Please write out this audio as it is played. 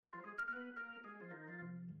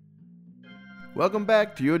Welcome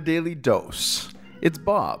back to your daily dose. It's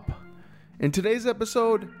Bob. In today's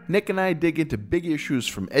episode, Nick and I dig into big issues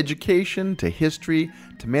from education to history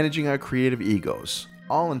to managing our creative egos,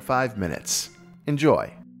 all in 5 minutes.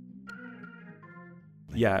 Enjoy.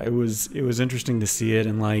 Yeah, it was interesting to see it,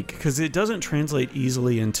 and because it doesn't translate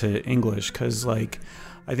easily into English, because I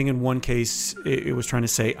think in one case it was trying to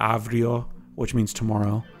say avrio, which means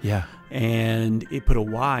tomorrow. Yeah. And it put a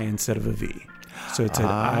Y instead of a V. So it said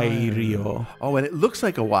airio. Oh, and it looks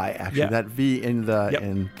like a Y, actually. Yeah. That V in the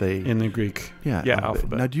in the Greek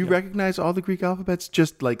alphabet. Now, do you recognize all the Greek alphabets?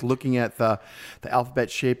 Just looking at the alphabet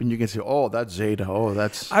shape, and you can say, oh, that's Zeta. Oh,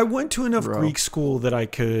 that's... I went to enough Rho. Greek school that I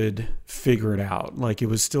could figure it out. It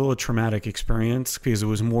was still a traumatic experience because it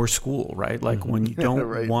was more school, right? When you don't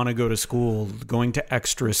Right. want to go to school, going to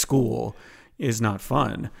extra school is not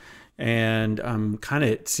fun. And I'm kind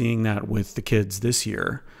of seeing that with the kids this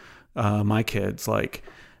year. My kids,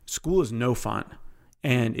 school is no fun,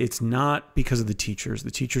 and it's not because of the teachers.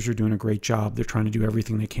 The teachers are doing a great job. They're trying to do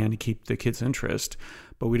everything they can to keep the kids' interest,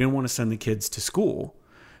 but we didn't want to send the kids to school.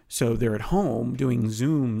 So they're at home doing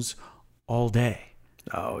Zooms all day.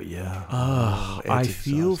 Oh, yeah. I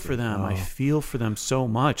feel for them. I feel for them so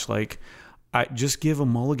much. I just give a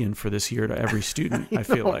mulligan for this year to every student. I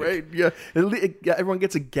feel like, right? Yeah. Everyone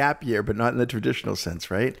gets a gap year, but not in the traditional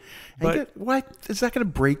sense, right? But what is that going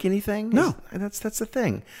to break anything? No. That's the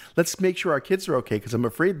thing. Let's make sure our kids are okay, because I'm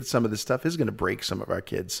afraid that some of this stuff is going to break some of our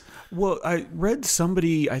kids. Well, I read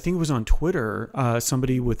somebody, I think it was on Twitter,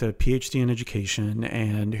 somebody with a PhD in education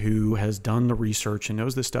and who has done the research and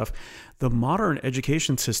knows this stuff. The modern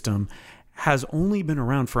education system has only been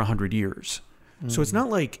around for 100 years. So it's not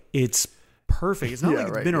like it's perfect. It's not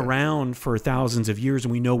it's been around for thousands of years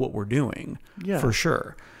and we know what we're doing for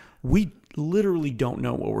sure. We literally don't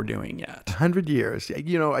know what we're doing yet. 100 years.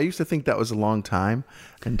 I used to think that was a long time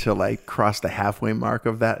until I crossed the halfway mark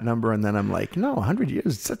of that number. And then I'm like, no, 100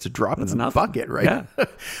 years, that's a drop in the bucket, right? Yeah.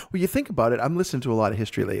 Well, you think about it. I'm listening to a lot of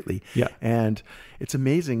history lately. Yeah. And it's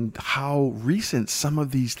amazing how recent some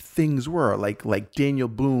of these things were, like Daniel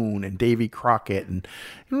Boone and Davy Crockett. And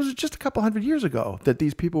it was just a couple hundred years ago that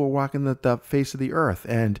these people were walking the face of the earth,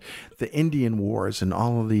 and the Indian Wars and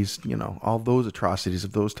all of these, all those atrocities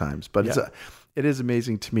of those times. But it is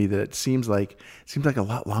amazing to me that it seems like a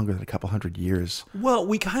lot longer than a couple hundred years. Well,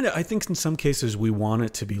 I think in some cases we want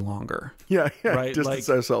it to be longer. Yeah. Right? Distance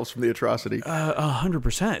ourselves from the atrocity.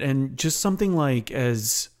 100%. And just something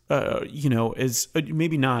as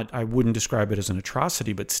maybe not, I wouldn't describe it as an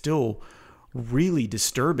atrocity, but still really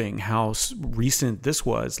disturbing how recent this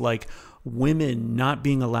was. Women not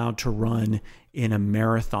being allowed to run in a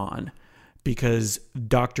marathon because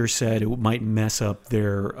doctors said it might mess up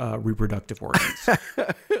their reproductive organs.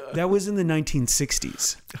 That was in the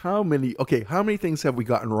 1960s. How many things have we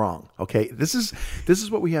gotten wrong? Okay, this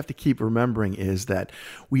is what we have to keep remembering, is that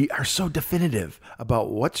we are so definitive about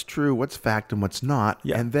what's true, what's fact, and what's not.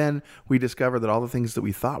 Yeah. And then we discover that all the things that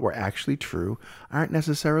we thought were actually true aren't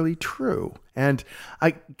necessarily true. And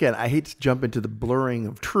I hate to jump into the blurring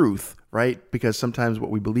of truth, right? Because sometimes what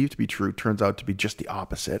we believe to be true turns out to be just the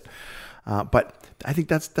opposite. But I think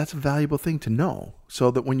that's a valuable thing to know,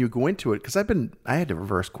 so that when you go into it, because I had to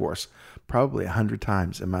reverse course probably 100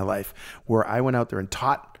 times in my life, where I went out there and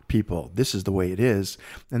taught people this is the way it is,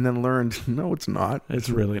 and then learned no, it's not. It's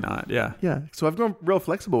really not. Yeah. Yeah. So I've grown real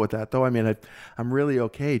flexible with that, though. I mean, I'm really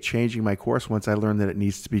okay changing my course once I learn that it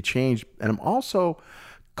needs to be changed, and I'm also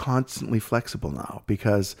constantly flexible now,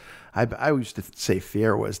 because I used to say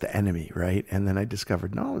fear was the enemy, right? And then I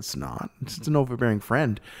discovered, no, it's not. It's an overbearing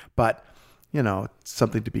friend, but it's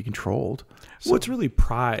something to be controlled. So, What's really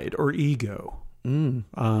pride or ego?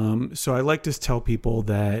 So I like to tell people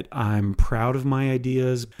that I'm proud of my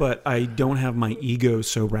ideas, but I don't have my ego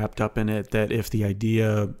so wrapped up in it that if the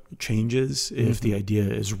idea changes, if the idea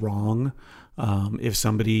is wrong, if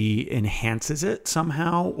somebody enhances it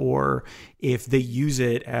somehow, or if they use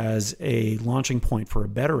it as a launching point for a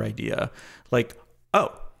better idea,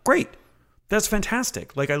 oh, great. That's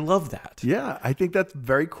fantastic. I love that. Yeah, I think that's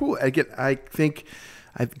very cool. I think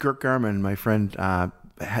Gert Garman, my friend,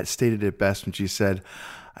 had stated it best when she said,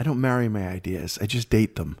 I don't marry my ideas. I just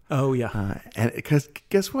date them. Oh, yeah. And because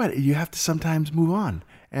guess what? You have to sometimes move on.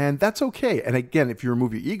 And that's okay. And again, if you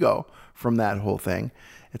remove your ego from that whole thing,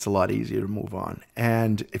 it's a lot easier to move on.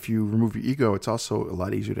 And if you remove your ego, it's also a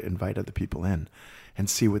lot easier to invite other people in and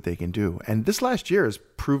see what they can do. And this last year has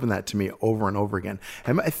proven that to me over and over again.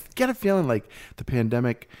 And I get a feeling like the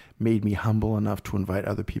pandemic made me humble enough to invite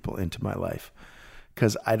other people into my life,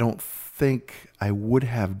 because I don't think I would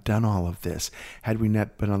have done all of this had we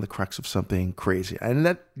not been on the crux of something crazy. And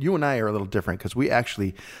that you and I are a little different because we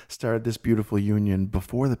actually started this beautiful union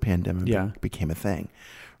before the pandemic became a thing,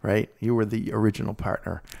 right? You were the original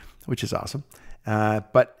partner, which is awesome.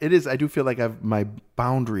 But it is, I do feel like my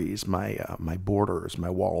boundaries, my borders,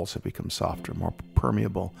 my walls have become softer, more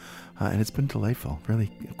permeable. And it's been delightful.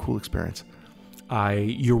 Really a cool experience.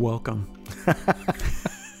 You're welcome.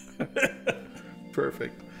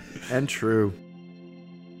 Perfect. And true.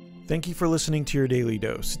 Thank you for listening to Your Daily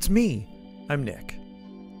Dose. It's me. I'm Nick.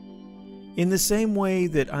 In the same way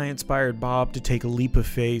that I inspired Bob to take a leap of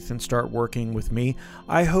faith and start working with me,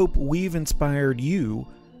 I hope we've inspired you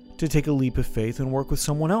to take a leap of faith and work with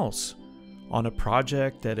someone else on a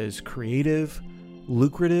project that is creative,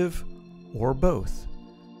 lucrative, or both.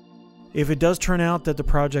 If it does turn out that the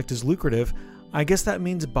project is lucrative, I guess that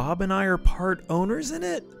means Bob and I are part owners in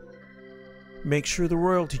it. Make sure the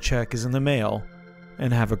royalty check is in the mail,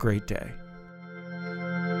 and have a great day.